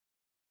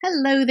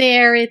Hello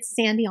there, it's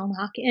Sandy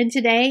Allnock, and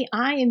today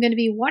I am going to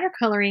be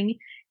watercoloring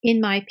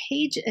in my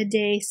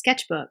page-a-day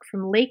sketchbook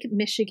from Lake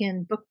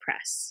Michigan Book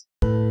Press.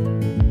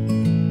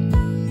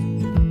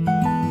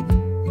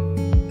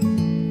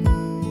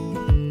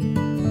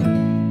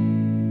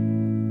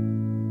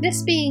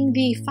 This being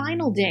the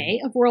final day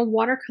of World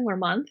Watercolor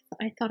Month,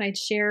 I thought I'd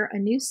share a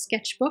new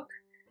sketchbook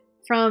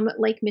from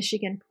Lake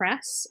Michigan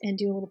Press and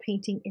do a little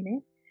painting in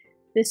it.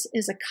 This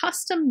is a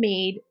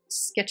custom-made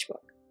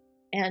sketchbook,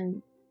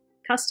 and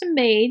custom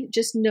made,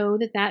 just know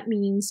that that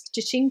means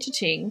cha-ching,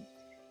 cha-ching.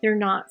 They're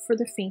not for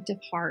the faint of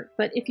heart.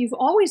 But if you've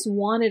always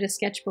wanted a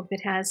sketchbook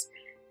that has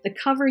the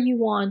cover you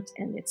want,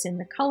 and it's in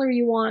the color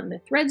you want, and the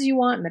threads you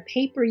want, and the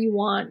paper you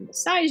want, and the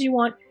size you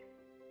want,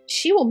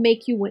 she will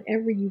make you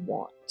whatever you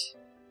want.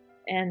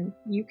 And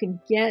you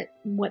can get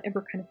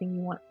whatever kind of thing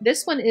you want.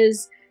 This one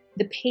is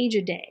the page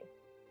a day,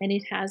 and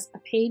it has a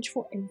page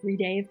for every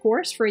day, of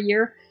course, for a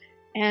year.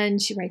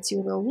 And she writes you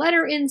a little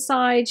letter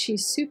inside.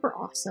 She's super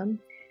awesome.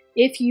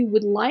 If you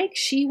would like,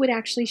 she would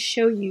actually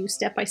show you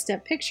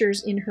step-by-step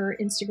pictures in her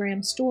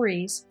Instagram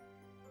stories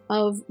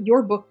of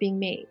your book being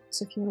made.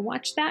 So if you want to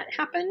watch that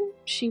happen,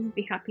 she would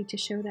be happy to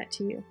show that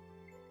to you.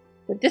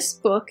 But this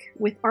book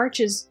with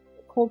Arches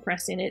cold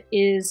press in it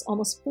is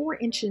almost 4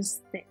 inches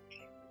thick,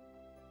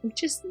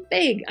 which is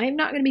big. I'm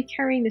not going to be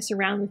carrying this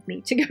around with me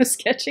to go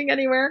sketching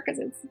anywhere because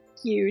it's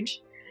huge.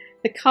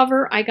 The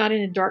cover I got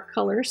in a dark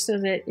color so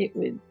that it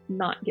would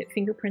not get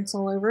fingerprints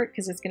all over it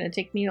because it's going to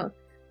take me a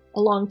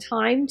long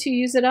time to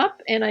use it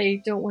up, and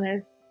I don't want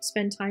to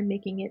spend time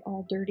making it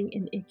all dirty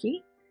and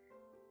icky.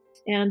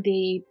 And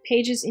the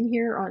pages in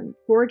here are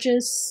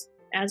gorgeous,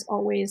 as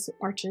always,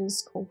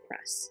 Arches cold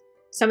press.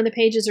 Some of the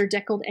pages are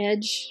deckled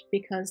edge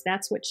because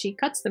that's what she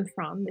cuts them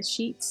from, the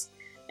sheets,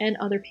 and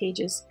other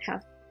pages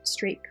have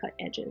straight cut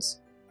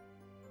edges.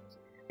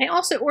 I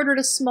also ordered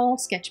a small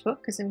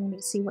sketchbook because I wanted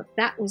to see what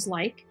that was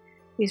like.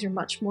 These are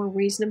much more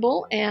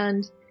reasonable,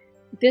 and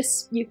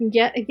this you can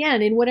get,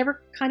 again, in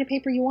whatever kind of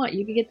paper you want.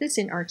 You can get this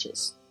in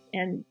Arches.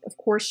 And, of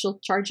course, she'll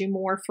charge you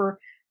more for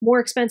more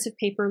expensive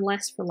paper,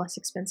 less for less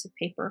expensive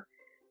paper.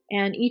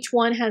 And each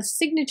one has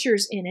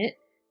signatures in it.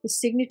 The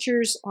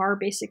signatures are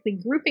basically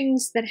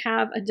groupings that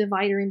have a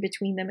divider in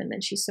between them, and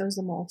then she sews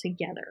them all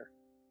together.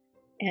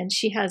 And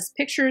she has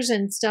pictures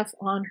and stuff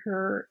on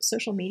her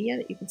social media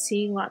that you can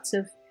see, lots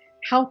of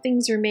how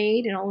things are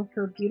made and all of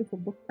her beautiful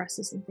book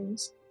presses and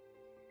things.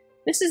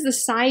 This is the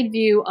side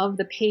view of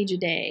the page a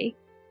day.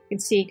 You can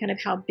see kind of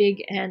how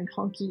big and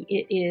honky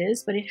it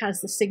is, but it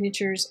has the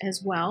signatures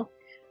as well.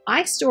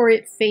 I store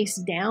it face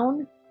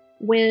down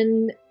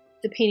when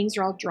the paintings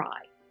are all dry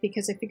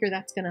because I figure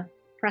that's going to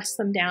press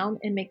them down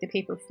and make the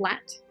paper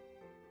flat,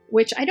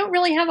 which I don't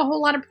really have a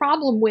whole lot of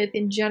problem with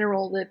in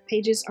general. The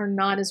pages are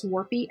not as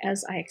warpy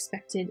as I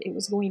expected it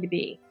was going to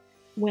be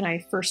when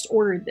I first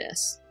ordered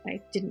this. I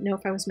didn't know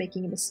if I was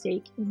making a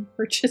mistake in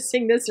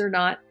purchasing this or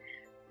not.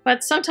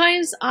 But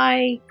sometimes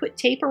I put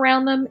tape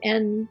around them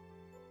and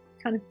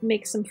kind of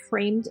make some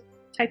framed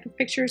type of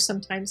pictures.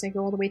 Sometimes I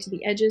go all the way to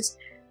the edges.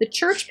 The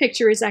church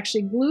picture is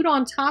actually glued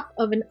on top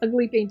of an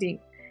ugly painting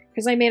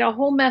because I made a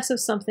whole mess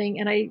of something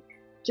and I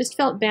just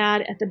felt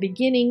bad at the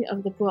beginning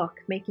of the book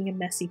making a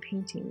messy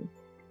painting.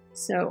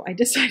 So I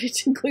decided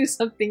to glue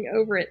something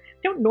over it. I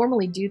don't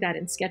normally do that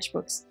in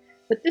sketchbooks,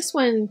 but this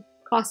one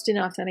cost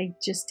enough that I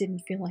just didn't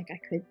feel like I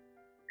could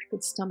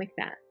stomach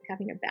that,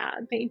 having a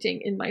bad painting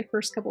in my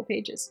first couple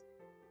pages.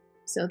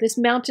 So this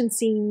mountain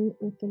scene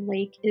with the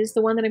lake is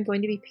the one that I'm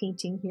going to be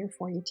painting here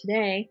for you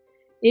today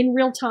in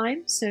real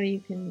time, so you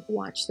can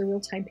watch the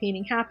real-time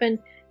painting happen,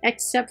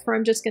 except for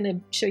I'm just going to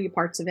show you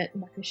parts of it.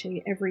 I'm not going to show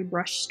you every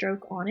brush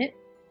stroke on it.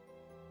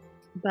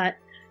 But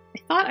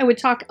I thought I would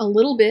talk a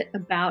little bit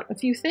about a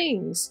few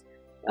things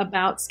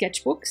about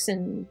sketchbooks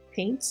and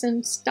paints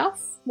and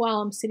stuff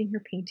while I'm sitting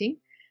here painting.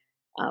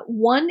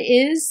 One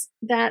is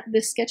that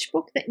the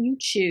sketchbook that you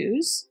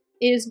choose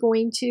is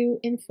going to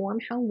inform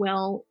how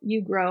well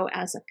you grow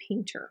as a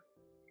painter.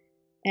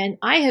 And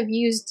I have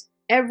used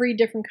every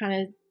different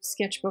kind of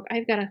sketchbook.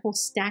 I've got a whole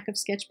stack of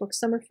sketchbooks.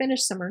 Some are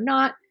finished, some are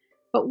not.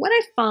 But what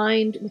I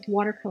find with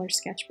watercolor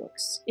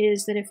sketchbooks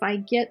is that if I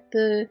get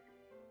the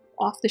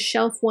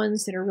off-the-shelf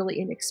ones that are really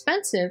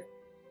inexpensive,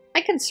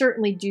 I can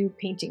certainly do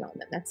painting on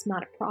them. That's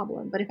not a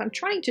problem. But if I'm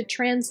trying to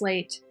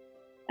translate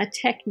a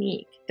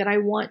technique that I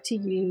want to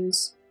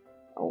use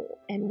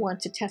and want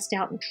to test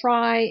out and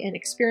try and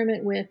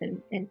experiment with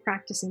and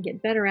practice and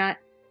get better at,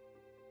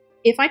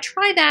 if I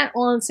try that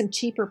on some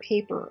cheaper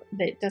paper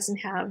that doesn't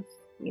have,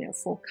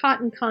 full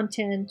cotton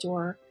content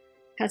or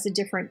has a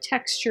different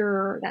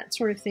texture, that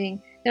sort of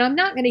thing, then I'm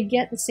not going to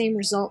get the same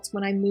results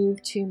when I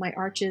move to my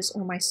Arches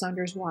or my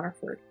Saunders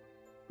Waterford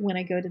when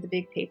I go to the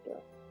big paper.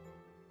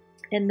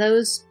 And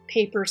those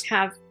papers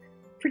have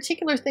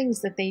particular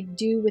things that they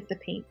do with the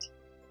paint.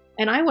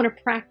 And I want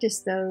to practice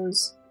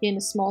those in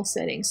a small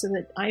setting so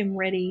that I'm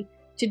ready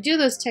to do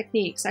those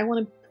techniques. I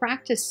want to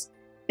practice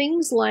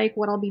things like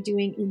what I'll be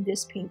doing in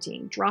this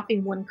painting,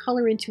 dropping one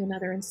color into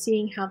another and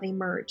seeing how they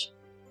merge.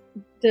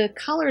 The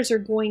colors are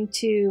going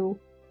to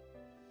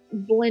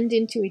blend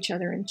into each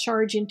other and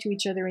charge into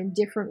each other in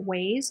different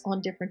ways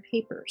on different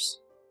papers.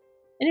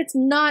 And it's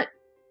not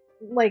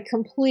like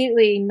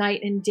completely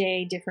night and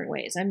day different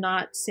ways. I'm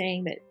not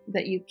saying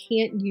that you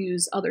can't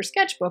use other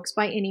sketchbooks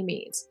by any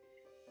means.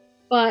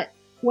 But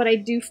what I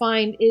do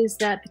find is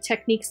that the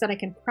techniques that I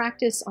can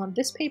practice on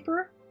this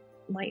paper,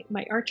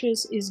 my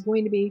arches, is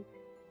going to be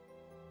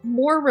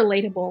more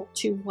relatable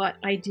to what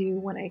I do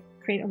when I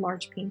create a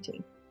large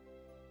painting.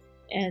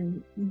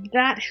 And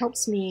that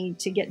helps me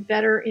to get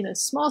better in a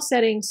small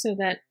setting so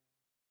that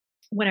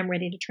when I'm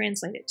ready to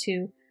translate it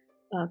to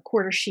a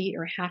quarter sheet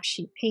or half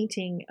sheet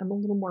painting, I'm a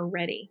little more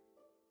ready.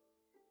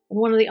 And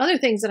one of the other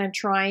things that I'm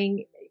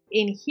trying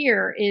in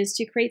here is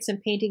to create some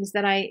paintings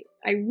that I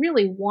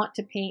really want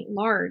to paint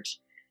large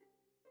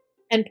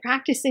and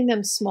practicing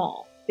them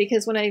small.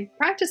 Because when I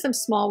practice them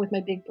small with my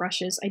big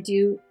brushes, I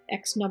do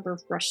X number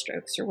of brush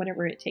strokes or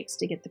whatever it takes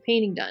to get the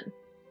painting done.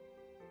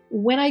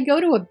 When I go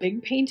to a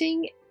big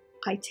painting,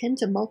 I tend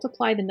to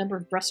multiply the number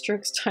of brush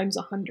strokes times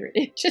 100.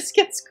 It just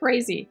gets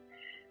crazy.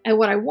 And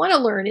what I want to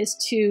learn is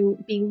to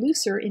be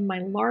looser in my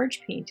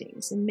large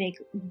paintings and make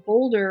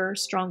bolder,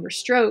 stronger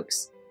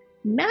strokes,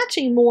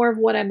 matching more of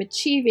what I'm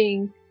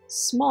achieving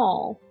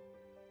small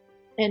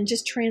and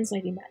just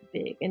translating that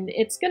big. And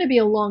it's going to be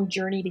a long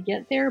journey to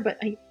get there,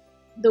 but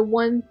the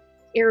one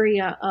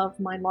area of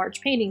my large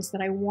paintings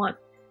that I want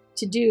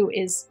to do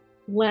is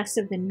less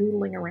of the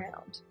noodling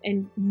around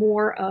and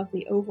more of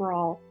the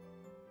overall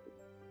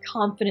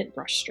confident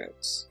brush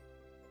strokes.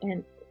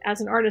 And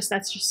as an artist,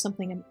 that's just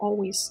something I'm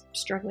always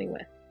struggling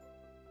with.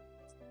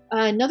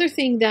 Another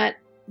thing that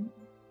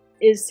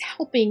is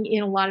helping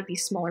in a lot of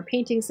these smaller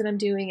paintings that I'm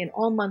doing, and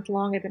all month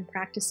long I've been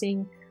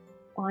practicing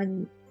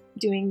on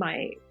doing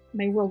my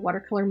World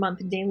Watercolor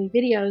Month daily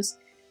videos,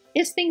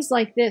 is things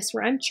like this,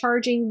 where I'm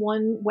charging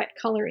one wet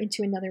color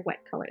into another wet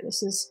color.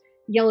 This is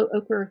yellow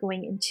ochre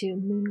going into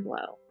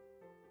Moonglow.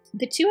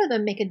 The two of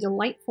them make a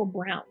delightful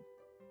brown,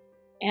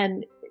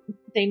 and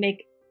they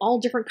make all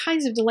different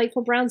kinds of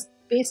delightful browns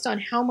based on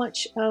how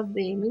much of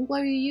the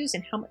Moonglow you use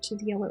and how much of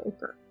the yellow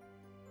ochre.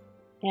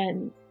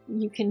 And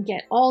you can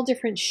get all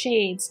different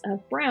shades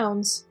of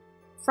browns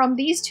from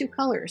these two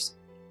colors.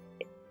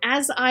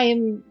 As I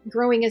am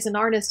growing as an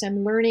artist,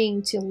 I'm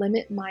learning to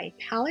limit my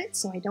palette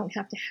so I don't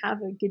have to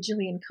have a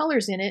gajillion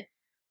colors in it.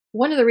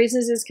 One of the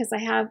reasons is because I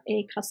have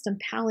a custom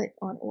palette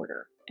on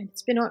order, and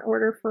it's been on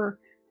order for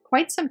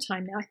quite some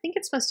time now. I think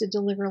it's supposed to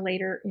deliver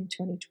later in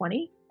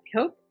 2020, I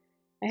hope.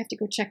 I have to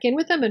go check in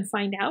with them and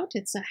find out.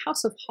 It's a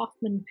House of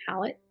Hoffman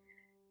palette,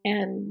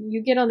 and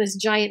you get on this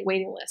giant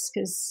waiting list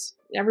because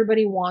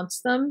everybody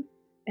wants them,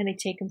 and they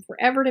take them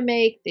forever to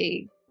make.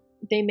 They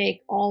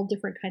make all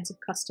different kinds of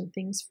custom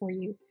things for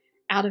you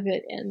out of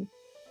it. And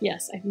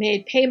yes, I've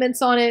made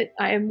payments on it.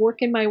 I am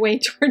working my way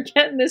toward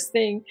getting this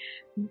thing,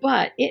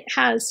 but it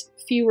has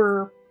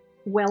fewer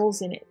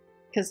wells in it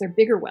because they're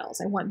bigger wells.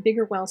 I want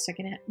bigger wells so I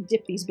can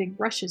dip these big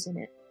brushes in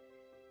it.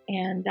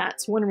 And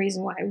that's one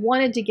reason why I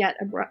wanted to get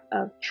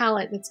a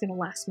palette that's going to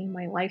last me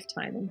my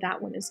lifetime, and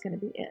that one is going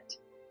to be it.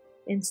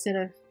 Instead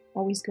of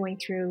always going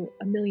through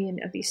a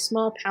million of these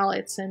small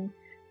palettes and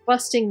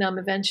busting them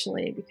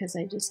eventually because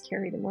I just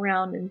carry them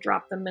around and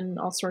drop them and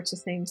all sorts of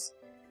things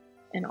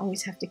and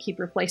always have to keep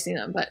replacing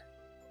them. But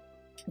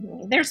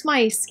anyway, there's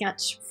my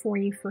sketch for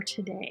you for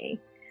today.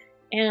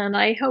 And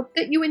I hope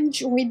that you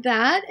enjoyed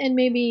that and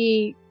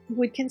maybe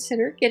would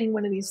consider getting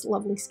one of these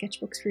lovely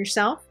sketchbooks for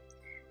yourself.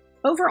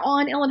 Over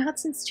on Ellen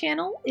Hudson's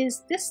channel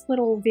is this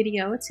little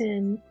video. It's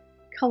in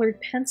colored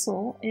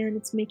pencil, and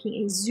it's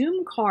making a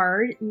zoom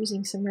card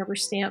using some rubber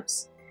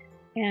stamps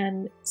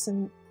and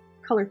some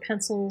colored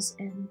pencils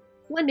and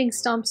blending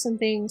stumps and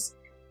things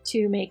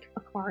to make a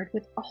card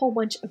with a whole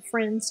bunch of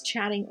friends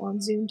chatting on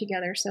Zoom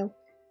together. So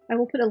I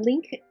will put a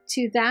link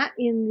to that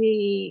in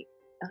the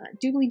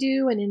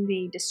doobly-doo and in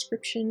the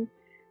description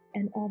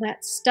and all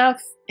that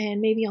stuff,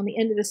 and maybe on the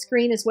end of the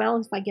screen as well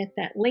if I get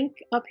that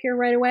link up here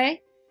right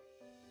away.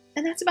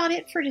 And that's about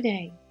it for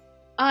today.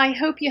 I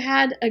hope you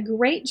had a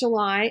great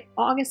July.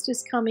 August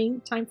is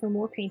coming. Time for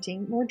more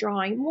painting, more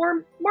drawing,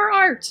 more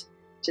art.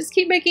 Just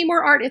keep making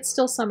more art. It's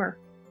still summer.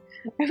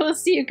 I will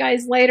see you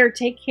guys later.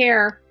 Take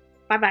care.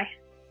 Bye-bye.